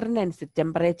ടെമ്പറേച്ചറിനനുസരിച്ച്,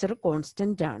 ടെമ്പറേച്ചർ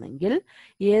കോൺസ്റ്റന്റ് ആണെങ്കിൽ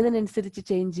ഏതിനനുസരിച്ച്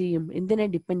ചേഞ്ച് ചെയ്യും? എന്തിനെ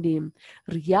ഡിപ്പെൻഡ് ചെയ്യും?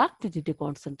 റിയാക്റ്റൻറ്റിന്റെ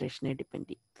കോൺസെൻട്രേഷനെ ഡിപ്പെൻഡ്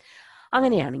ചെയ്യും.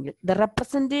 അങ്ങനെയാണെങ്കിൽ the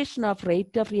representation of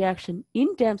rate of reaction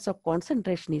in terms of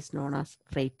concentration is known as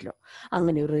rate law.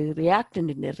 അങ്ങനെ ഒരു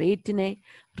റിയാക്റ്റൻറ്റിന്റെ റേറ്റിനെ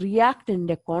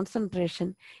റിയാക്റ്റൻറ്റിന്റെ കോൺസെൻട്രേഷൻ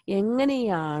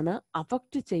എങ്ങനെയാണ്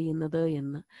അഫക്റ്റ് ചെയ്യുന്നത്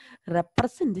എന്ന്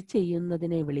റെപ്രസെന്റ്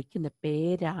ചെയ്യുന്നതിനെ വിളിക്കുന്ന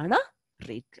പേരാണ്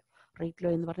റേറ്റ് ലോ. റേറ്റ് ലോ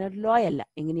എന്ന് പറഞ്ഞാൽ ലോ അല്ല.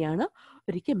 എങ്ങനെയാണ്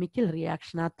ഒരു കെമിക്കൽ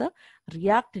റിയാക്ഷനകത്ത്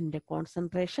റിയാക്ടൻ്റെ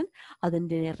കോൺസെൻട്രേഷൻ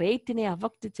അതിൻ്റെ റേറ്റിനെ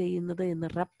അഫക്റ്റ് ചെയ്യുന്നത് എന്ന്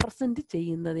റെപ്രസെന്റ്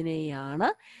ചെയ്യുന്നതിനെയാണ്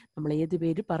നമ്മൾ ഏത്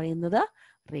പേര് പറയുന്നത്?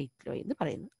 റേറ്റ് ലോ എന്ന്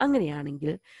പറയുന്നത്.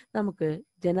 അങ്ങനെയാണെങ്കിൽ നമുക്ക്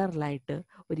ജനറലായിട്ട്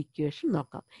ഒരു ഇക്വേഷൻ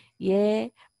നോക്കാം. A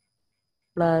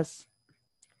plus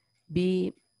B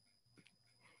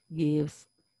gives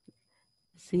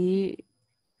C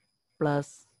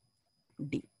plus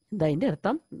D. എന്താ അതിൻ്റെ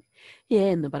അർത്ഥം? എ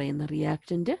എന്ന് പറയുന്ന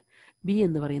റിയാക്റ്റൻറ്റ് ബി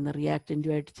എന്ന് പറയുന്ന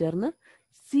റിയാക്റ്റൻറ്റുമായിട്ട് ചേർന്ന്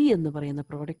സി എന്ന് പറയുന്ന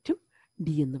പ്രോഡക്റ്റും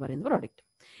ഡി എന്ന് പറയുന്ന പ്രോഡക്റ്റും.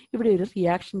 ഇവിടെ ഒരു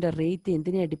റിയാക്ഷൻ്റെ റേറ്റ്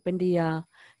എന്തിനെ ഡിപ്പെൻഡ് ചെയ്യുക?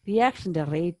 റിയാക്ഷൻ്റെ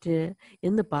റേറ്റ്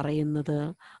എന്ന് പറയുന്നത്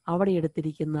അവിടെ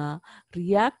എടുത്തിരിക്കുന്ന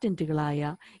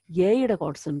റിയാക്റ്റൻറ്റുകളായ എയുടെ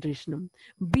കോൺസെൻട്രേഷനും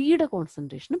ബിയുടെ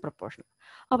കോൺസെൻട്രേഷനും പ്രപ്പോർഷണൽ.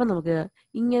 അപ്പം നമുക്ക്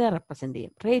ഇങ്ങനെ റെപ്രസെൻ്റ്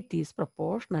ചെയ്യാം. Rate is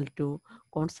proportional to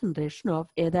concentration of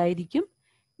ഏതായിരിക്കും?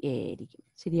 എ ആയിരിക്കും.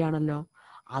 ശരിയാണല്ലോ.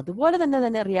 അതുപോലെ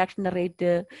തന്നെ റിയാക്ഷൻ്റെ റേറ്റ്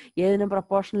ഏതിനും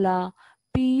പ്രപ്പോർഷനലാ?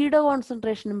 പിയുടെ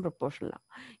കോൺസെൻട്രേഷനും പ്രപ്പോർഷനലാ.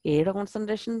 എയുടെ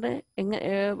കോൺസെൻട്രേഷൻ്റെ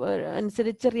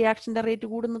അനുസരിച്ച് റിയാക്ഷൻ്റെ റേറ്റ്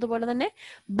കൂടുന്നത് പോലെ തന്നെ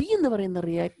ബി എന്ന് പറയുന്ന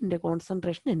റിയാക്റ്റിൻ്റെ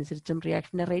കോൺസെൻട്രേഷൻ അനുസരിച്ചും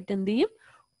റിയാക്ഷൻ്റെ റേറ്റ് എന്ത് ചെയ്യും?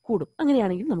 കൂടും.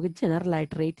 അങ്ങനെയാണെങ്കിൽ നമുക്ക്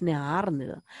ജനറലായിട്ട് റേറ്റിനെ R എന്ന്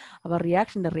എഴുതാം. അപ്പോൾ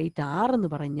റിയാക്ഷൻ്റെ റേറ്റ് R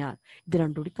എന്ന് പറഞ്ഞാൽ ഇത്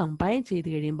രണ്ടും കൂടി കമ്പൈൻ ചെയ്ത്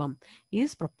കഴിയുമ്പം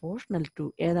ഈസ് പ്രപ്പോർഷണൽ ടു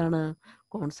ഏതാണ്?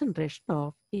 Concentration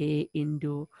of A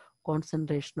into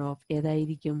concentration of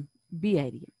ഏതായിരിക്കും? ബി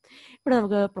ആയിരിക്കും. ഇവിടെ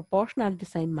നമുക്ക് പ്രൊപ്പോർഷണാലിറ്റി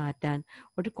സൈൻ മാറ്റാൻ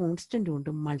ഒരു കോൺസ്റ്റന്റ് കൊണ്ട്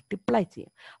മൾട്ടിപ്ലൈ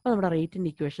ചെയ്യാം. അപ്പോൾ നമ്മുടെ റേറ്റിൻ്റെ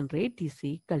equation rate is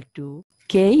equal to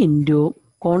K into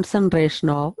concentration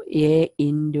of A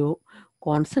into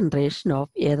concentration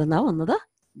of ഏതെന്നാ വന്നത്?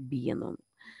 ബി എന്ന് വന്നു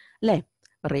അല്ലേ?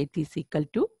 Rate is equal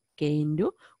to K into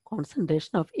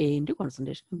concentration of A into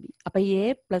concentration of B. അപ്പോൾ A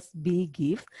plus B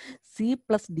gives C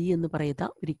plus D എന്ന് പറയുന്ന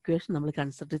ഒരു equation നമ്മൾ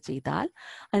consider ചെയ്താൽ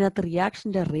അതിനകത്ത്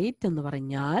റിയാക്ഷൻ്റെ റേറ്റ് എന്ന്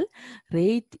പറഞ്ഞാൽ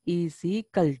റേറ്റ് ഈസ്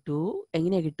ഈക്വൽ ടു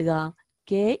എങ്ങനെയാണ് കിട്ടുക?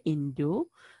 കെ ഇൻറ്റു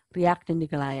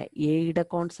റിയാക്റ്റൻറ്റുകളായ എയുടെ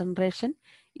കോൺസെൻട്രേഷൻ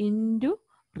ഇൻറ്റു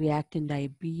റിയാക്റ്റൻ്റായ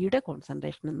ബിയുടെ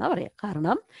കോൺസെൻട്രേഷൻ എന്നാ പറയാം.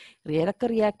 കാരണം ഏതൊക്കെ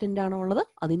റിയാക്റ്റൻ്റ് ആണോ ഉള്ളത്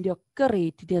അതിൻ്റെ ഒക്കെ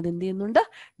റേറ്റിനെ അത് എന്ത് ചെയ്യുന്നുണ്ട്?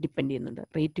 ഡിപ്പെൻഡ് ചെയ്യുന്നുണ്ട്.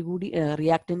 റേറ്റ് കൂടി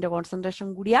റിയാക്റ്റൻ്റെ കോൺസെൻട്രേഷൻ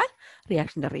കൂടിയാൽ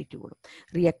റിയാക്ഷൻ്റെ റേറ്റ് കൂടും.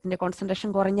 റിയാക്റ്റൻ്റെ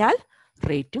കോൺസെൻട്രേഷൻ കുറഞ്ഞാൽ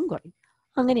റേറ്റും കുറയും.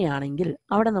 അങ്ങനെയാണെങ്കിൽ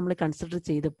അവിടെ നമ്മൾ കൺസിഡർ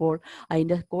ചെയ്തപ്പോൾ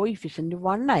അതിൻ്റെ കോയിഫിഷ്യൻറ്റ്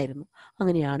 1 ആയിരുന്നു.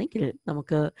 അങ്ങനെയാണെങ്കിൽ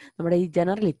നമുക്ക് നമ്മുടെ ഈ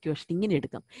ജനറൽ ഇക്വേഷൻ ഇങ്ങനെ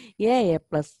എടുക്കാം. A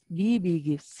plus B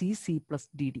give C plus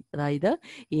D D. അതായത്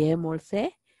A moles A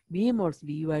B moles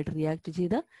ബിയുമായിട്ട് react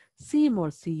ചെയ്ത് സി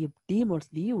മോൾസ് സിയും ഡി മോൾസ്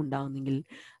ഡിയും ഉണ്ടാവുന്നെങ്കിൽ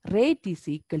rate is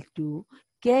equal to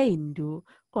K into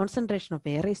concentration of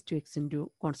A raise to X into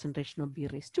concentration of B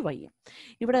raise to Y.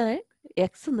 ഇവിടെ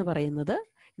X എന്ന് പറയുന്നത്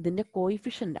ഇതിൻ്റെ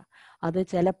കോയിഫിഷ്യൻ്റാണ്. അത്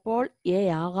ചിലപ്പോൾ എ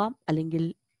ആകാം അല്ലെങ്കിൽ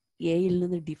എയിൽ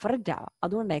നിന്ന് ഡിഫറൻറ്റ് ആവാം.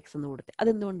 അതുകൊണ്ടാണ് എക്സ് എന്ന് കൊടുത്തത്.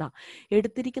 അതെന്തുകൊണ്ടാണ്?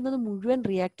 എടുത്തിരിക്കുന്നത് മുഴുവൻ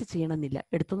റിയാക്ട് ചെയ്യണമെന്നില്ല.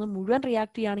 എടുത്തുന്നത് മുഴുവൻ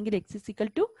റിയാക്ട് ചെയ്യുകയാണെങ്കിൽ X is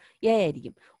equal to A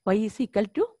ആയിരിക്കും, വൈ ഈസ് ഈക്വൽ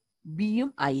ടു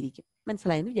ബിയും ആയിരിക്കും.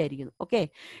 മനസ്സിലായെന്ന് വിചാരിക്കുന്നു. ഓക്കെ,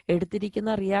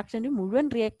 എടുത്തിരിക്കുന്ന റിയാക്ഷന് മുഴുവൻ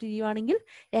റിയാക്ട് ചെയ്യുവാണെങ്കിൽ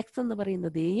എക്സ് എന്ന്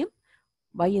പറയുന്നത് എയും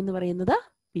വൈ എന്ന് പറയുന്നത്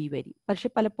ബി വരി. പക്ഷെ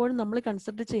പലപ്പോഴും നമ്മൾ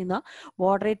കൺസിഡർ ചെയ്യുന്ന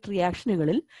മോഡറേറ്റ്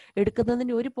റിയാക്ഷനുകളിൽ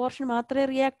എടുക്കുന്നതിൻ്റെ ഒരു പോർഷൻ മാത്രമേ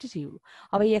റിയാക്ട് ചെയ്യുള്ളൂ.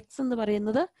 അവ എക്സ് എന്ന്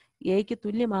പറയുന്നത് എക്ക്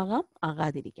തുല്യമാകാം,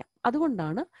 ആകാതിരിക്കാം.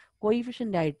 അതുകൊണ്ടാണ്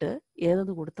കോയിഫിഷ്യൻ്റ് ആയിട്ട്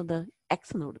ഏതെന്ന് കൊടുത്തത്,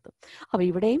 എക്സ് എന്ന് കൊടുത്തത്. അപ്പോൾ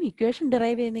ഇവിടെയും ഇക്വേഷൻ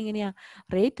ഡിറൈവ് ചെയ്യുന്നത് എങ്ങനെയാ?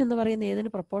 റേറ്റ് എന്ന് പറയുന്നത് ഏതിന്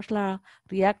പ്രൊപ്പോർഷനാണ്?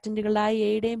 റിയാക്റ്റൻറ്റുകളായ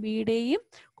എയുടെയും ബിയുടെയും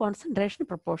കോൺസെൻട്രേഷൻ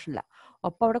പ്രൊപ്പോർഷനിലാണ്.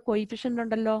 ഒപ്പം അവിടെ കോയിഫിഷ്യൻ്റ്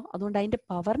ഉണ്ടല്ലോ, അതുകൊണ്ട് അതിൻ്റെ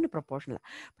പവറിന് പ്രൊപ്പോർഷനിലാണ്.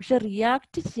 പക്ഷെ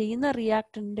റിയാക്ട് ചെയ്യുന്ന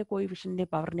റിയാക്ടൻറ്റിൻ്റെ കോയിഫിഷ്യൻ്റെ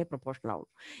പവറിനെ പ്രൊപ്പോർഷനാവുള്ളൂ.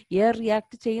 എ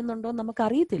റിയാക്ട് ചെയ്യുന്നുണ്ടോ എന്ന് നമുക്ക്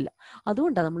അറിയത്തില്ല.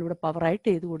 അതുകൊണ്ടാണ് നമ്മളിവിടെ പവറായിട്ട്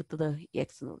ചെയ്ത് കൊടുത്തത്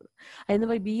എക്സ് എന്ന് കൊടുത്തത്.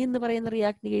 അതിന് ബി എന്ന് പറയുന്ന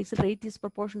റിയാക്ടിൻ്റെ കേസിൽ rate is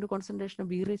proportion to concentration of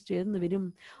B raise to ഏതെന്ന് വരും?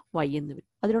 വൈ എന്ന് വരും.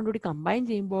 അതിനോടുകൂടി കമ്പൈൻ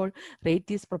ചെയ്യുമ്പോൾ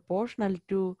റേറ്റ് ഈസ് പ്രൊപ്പോർഷണൽ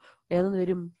ടു ഏതെന്ന്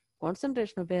വരും?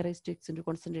 Concentration of A raise to X into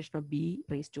concentration of B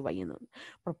raise to Y എന്ന് വരും.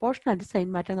 പ്രൊപ്പോർഷണൽ സൈൻ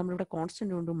മാറ്റാൻ നമ്മളിവിടെ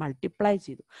കോൺസ്റ്റന്റ് കൊണ്ട് മൾട്ടിപ്ലൈ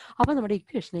ചെയ്തു. അപ്പോൾ നമ്മുടെ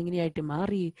ഇക്വേഷൻ എങ്ങനെയായിട്ട്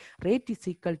മാറി? Rate is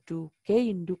equal to K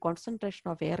into concentration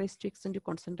of A raise to X into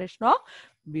concentration of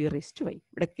B raise to Y.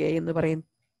 ഇവിടെ കെ എന്ന്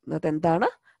പറയുന്നത് എന്താണ്?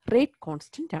 റേറ്റ്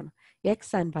കോൺസ്റ്റന്റ് ആണ്.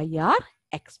 X and why are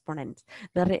exponents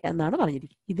എന്നാണ്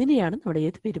പറഞ്ഞിരിക്കുന്നത്. ഇതിനെയാണ് നമ്മുടെ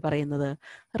ഏത് പേര് പറയുന്നത്?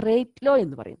 റേറ്റ് ലോ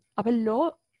എന്ന് പറയുന്നത്. അപ്പം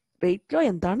റേറ്റ് ലോ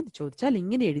എന്താണെന്ന് ചോദിച്ചാൽ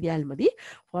ഇങ്ങനെ എഴുതിയാൽ മതി.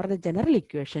 For the general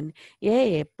equation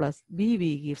A plus B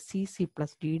we give C C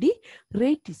plus D D,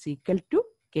 rate is equal to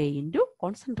K into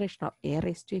concentration of A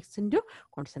raise to X into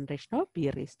concentration of B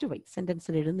raise to Y.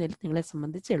 സെൻറ്റൻസിൽ എഴുതുന്നതിൽ നിങ്ങളെ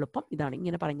സംബന്ധിച്ച് എളുപ്പം ഇതാണ്,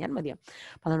 ഇങ്ങനെ പറഞ്ഞാൽ മതിയാവും.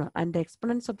 അതാണ് and the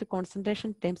exponents of the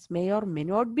concentration times may or may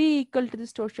not be equal to the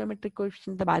stoichiometric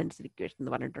coefficient the balanced equation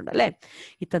എന്ന് പറഞ്ഞിട്ടുണ്ട് അല്ലേ.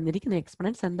 ഈ തന്നിരിക്കുന്ന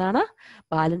എക്സ്പോണൻസ് എന്താണ്?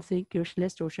 ബാലൻസ്ഡ് ഇക്വേഷനിലെ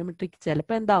സ്റ്റോഷിയോമെട്രിക്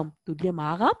ചിലപ്പോൾ എന്താവും?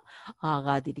 തുല്യമാകാം,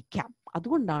 ആകാതിരിക്കാം.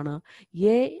 അതുകൊണ്ടാണ്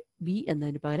എ ബി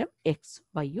എന്നതിന് പകരം എക്സ്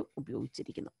വൈയും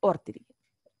ഉപയോഗിച്ചിരിക്കുന്നത്. ഓർത്തിരിക്കും.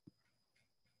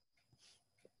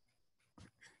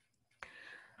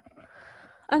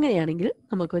 അങ്ങനെയാണെങ്കിൽ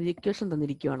നമുക്കൊരു ഇക്വേഷൻ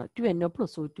തന്നിരിക്കുകയാണ്. 2NO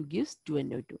 + O2 gives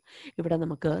 2NO2. ഇവിടെ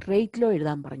നമുക്ക് റേറ്റ് ലോ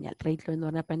എഴുതാൻ പറഞ്ഞാൽ, റേറ്റ് ലോ എന്ന്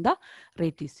പറഞ്ഞാൽ അപ്പം എന്താ?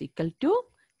 Rate is equal to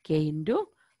K into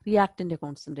റിയാക്ടൻ്റെ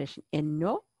concentration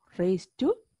NO raise to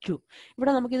 2.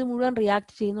 ഇവിടെ നമുക്കിത് മുഴുവൻ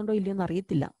റിയാക്ട് ചെയ്യുന്നുണ്ടോ ഇല്ലയോ എന്ന്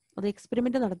അറിയത്തില്ല. അത്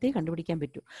എക്സ്പെരിമെന്റ് നടത്തി കണ്ടുപിടിക്കാൻ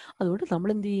പറ്റും. അതുകൊണ്ട്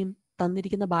നമ്മൾ എന്ത് ചെയ്യും?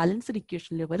 തന്നിരിക്കുന്ന ബാലൻസ്ഡ്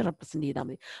ഇക്വേഷനിലെ പോലെ റെപ്രസെന്റ് ചെയ്താൽ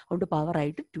മതി. അതുകൊണ്ട്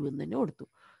പവറായിട്ട് 2 എന്ന് തന്നെ കൊടുത്തു.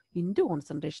 ഇൻറ്റു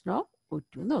കോൺസെൻട്രേഷൻ ഓഫ്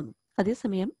O2 എന്ന് വന്നു.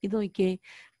 അതേസമയം ഇത് നോക്കിയേ,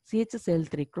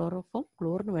 CHCl3 ക്ലോറോഫോം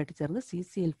ക്ലോറിനുമായിട്ട് ചേർന്ന്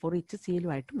CCl4 HCl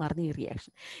മാറുന്ന ഈ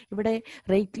റിയാക്ഷൻ. ഇവിടെ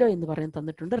റേറ്റ് ലോ എന്ന് പറയുന്നത്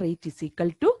തന്നിട്ടുണ്ട്. Rate is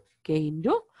equal to K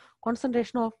into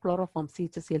concentration of chloroform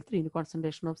CHCl3 into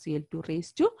concentration of Cl2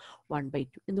 raise to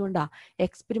 1/2. എന്തുകൊണ്ടാ?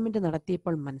 എക്സ്പെരിമെന്റ്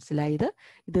നടത്തിയപ്പോൾ മനസ്സിലായത്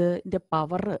ഇതിന്റെ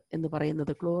പവർ എന്ന്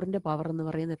പറയുന്നത്, ക്ലോറിന്റെ പവർ എന്ന്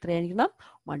പറയുന്നത് എത്രയായിരിക്കണം?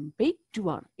 1/2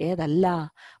 ആണ്. ഏതല്ല?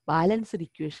 ബാലൻസ്ഡ്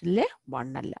ഇക്വേഷനിലെ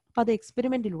 1 അല്ല. അപ്പൊ അത്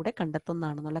എക്സ്പെരിമെന്റിലൂടെ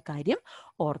കണ്ടെത്തുന്നതാണെന്നുള്ള കാര്യം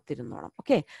ഓർത്തിരുന്നോണം.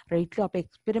 ഓക്കെ, റേറ്റ് ലോ അപ്പൊ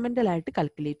എക്സ്പെരിമെന്റൽ ആയിട്ട്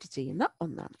കാൽക്കുലേറ്റ് ചെയ്യുന്ന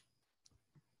ഒന്നാണ്.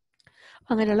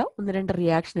 അങ്ങനെയുള്ള 1-2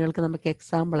 റിയാക്ഷനുകൾക്ക് നമുക്ക്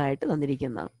എക്സാമ്പിൾ ആയിട്ട്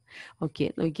തന്നിരിക്കുന്നതാണ്. ഓക്കെ,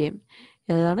 നോക്കിയേ,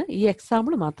 ഏതാണ് ഈ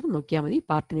എക്സാമ്പിൾ മാത്രം നോക്കിയാൽ മതി,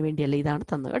 പാർട്ടിന് വേണ്ടിയല്ല, ഇതാണ്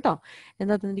തന്നത് കേട്ടോ.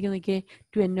 എന്താ തന്നിരിക്കുന്നത് നോക്കിയേ?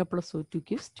 2NO + O2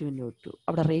 gives 2NO2.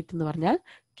 അവിടെ റേറ്റ് എന്ന് പറഞ്ഞാൽ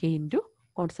K into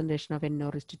concentration of NO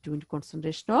raise to 2 into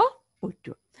concentration of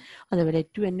O2. അതേപോലെ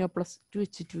 2NO +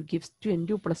 2H2 gives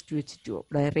 2NO + 2H2.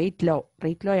 ഇവിടെ റേറ്റ് ലോ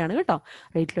ആണ് കേട്ടോ.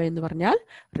 റേറ്റ് ലോ എന്ന് പറഞ്ഞാൽ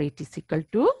rate is equal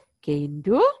to K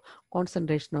into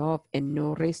concentration of NO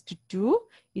raise to 2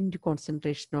 into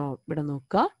concentration of, ഇവിടെ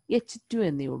നോക്കുക, H2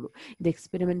 എന്നേ ഉള്ളൂ. ഇത്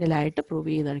എക്സ്പെരിമെന്റലായിട്ട് പ്രൂവ്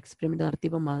ചെയ്തതാണ്. എക്സ്പെരിമെന്റ്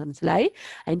നടത്തിയപ്പോൾ മനസ്സിലായി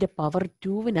അതിന്റെ പവർ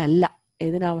 2-നല്ല,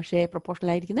 ഏതിനാ പക്ഷേ പ്രൊപ്പോർഷണൽ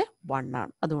ആയിരിക്കുന്നത്? 1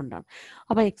 ആണ്. അതുകൊണ്ടാണ്.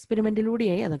 അപ്പോൾ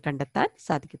എക്സ്പെരിമെന്റിലൂടെയായി അത് കണ്ടെത്താൻ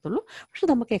സാധിക്കത്തുള്ളൂ. പക്ഷെ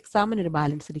നമുക്ക് എക്സാമിന് ഒരു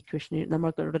ബാലൻസ്ഡ് ഇക്വേഷൻ,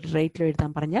 നമുക്ക് ഒരു റേറ്റ് ലോ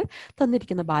എഴുതാൻ പറഞ്ഞാൽ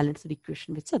തന്നിരിക്കുന്ന ബാലൻസ്ഡ് ഇക്വേഷൻ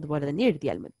വെച്ച് അതുപോലെ തന്നെ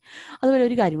എഴുതിയാൽ മതി. അതുപോലെ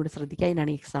ഒരു കാര്യം കൂടി ശ്രദ്ധിക്കുക,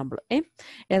 അതിനാണ് എക്സാമ്പിൾ.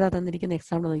 ഏതാ തന്നിരിക്കുന്ന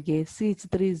എക്സാമ്പിൾ നോക്കിയേ?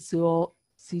 CH3CO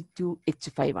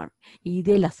C2H5 ആണ്.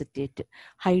 ഈഥൈൽ അസറ്റേറ്റ്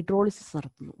ഹൈഡ്രോളിസിസ്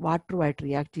നടത്തുന്നു. വാട്ടറുമായിട്ട്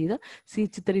റിയാക്ട് ചെയ്ത്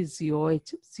CH3COH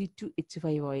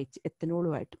C2H5OH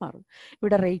എത്തനോളുമായിട്ട് മാറുന്നു.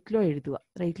 ഇവിടെ റേറ്റ് ലോ എഴുതുക.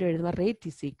 Rate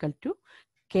is equal to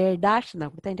K'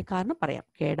 എന്നാണ് കൊടുത്തത്. അതിന്റെ കാരണം പറയാം.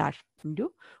 K' into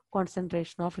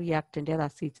concentration of reactant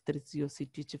CH3CO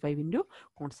C2H5 into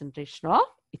concentration of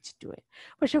H2A.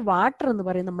 പക്ഷെ വാട്ടർ എന്ന്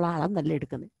പറയുന്നത് നമ്മൾ അളന്നല്ല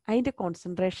എടുക്കുന്നത്. അതിന്റെ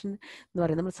കോൺസെൻട്രേഷൻ എന്ന്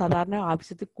പറയുന്നത് നമ്മൾ സാധാരണ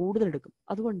ആവശ്യത്തിൽ കൂടുതൽ എടുക്കും.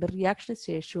 അതുകൊണ്ട് റിയാക്ഷന്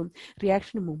ശേഷവും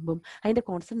റിയാക്ഷന് മുമ്പും അതിന്റെ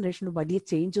കോൺസെൻട്രേഷന് വലിയ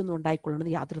ചേഞ്ച് ഒന്നും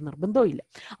ഉണ്ടായിക്കൊള്ളണമെന്ന് യാതൊരു നിർബന്ധവും ഇല്ല.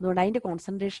 അതുകൊണ്ട് അതിന്റെ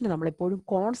കോൺസെൻട്രേഷൻ നമ്മളെപ്പോഴും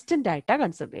കോൺസ്റ്റന്റ് ആയിട്ടാണ്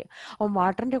കൺസിഡർ ചെയ്യുക. അപ്പം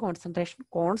വാട്ടറിന്റെ കോൺസെൻട്രേഷൻ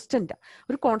കോൺസ്റ്റന്റ്,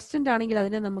 ഒരു കോൺസ്റ്റന്റ് ആണെങ്കിൽ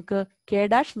അതിനെ നമുക്ക് K'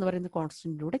 എന്ന് പറയുന്ന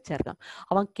കോൺസ്റ്റന്റിലൂടെ ചേർക്കാം.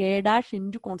 അപ്പം K'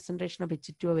 into concentration of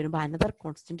H2O വരുമ്പോൾ അനദർ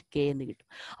കോൺസ്റ്റന്റ് K എന്ന് കിട്ടും.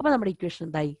 അപ്പൊ നമ്മുടെ ഇക്വേഷൻ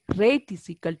എന്തായി? Rate is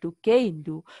equal to K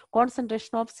into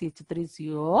concentration of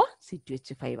CH3CO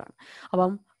C2H5 ആണ്.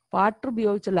 അപ്പം വാട്ടർ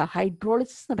ഉപയോഗിച്ചുള്ള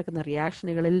ഹൈഡ്രോളിസിസ് നടക്കുന്ന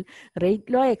റിയാക്ഷനുകളിൽ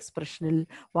റേറ്റ് ലോ എക്സ്പ്രഷനിൽ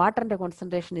വാട്ടറിന്റെ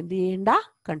കോൺസെൻട്രേഷൻ എന്ത് ചെയ്യണ്ട,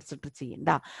 കൺസിഡർ ചെയ്യണ്ട.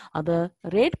 അത്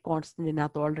റേറ്റ്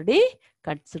കോൺസ്റ്റന്റിനകത്ത് ഓൾറെഡി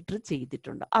കൺസിഡർ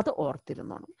ചെയ്തിട്ടുണ്ട്. അത്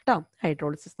ഓർത്തിരുന്നോണം കേട്ടോ.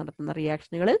 ഹൈഡ്രോളിസിസ് നടത്തുന്ന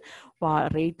റിയാക്ഷനുകളിൽ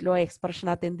റേറ്റ് ലോ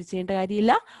എക്സ്പ്രഷനകത്ത് എന്ത് ചെയ്യേണ്ട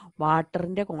കാര്യമില്ല,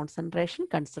 വാട്ടറിന്റെ കോൺസെൻട്രേഷൻ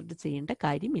കൺസിഡർ ചെയ്യേണ്ട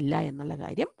കാര്യമില്ല എന്നുള്ള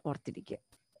കാര്യം ഓർത്തിരിക്കുക.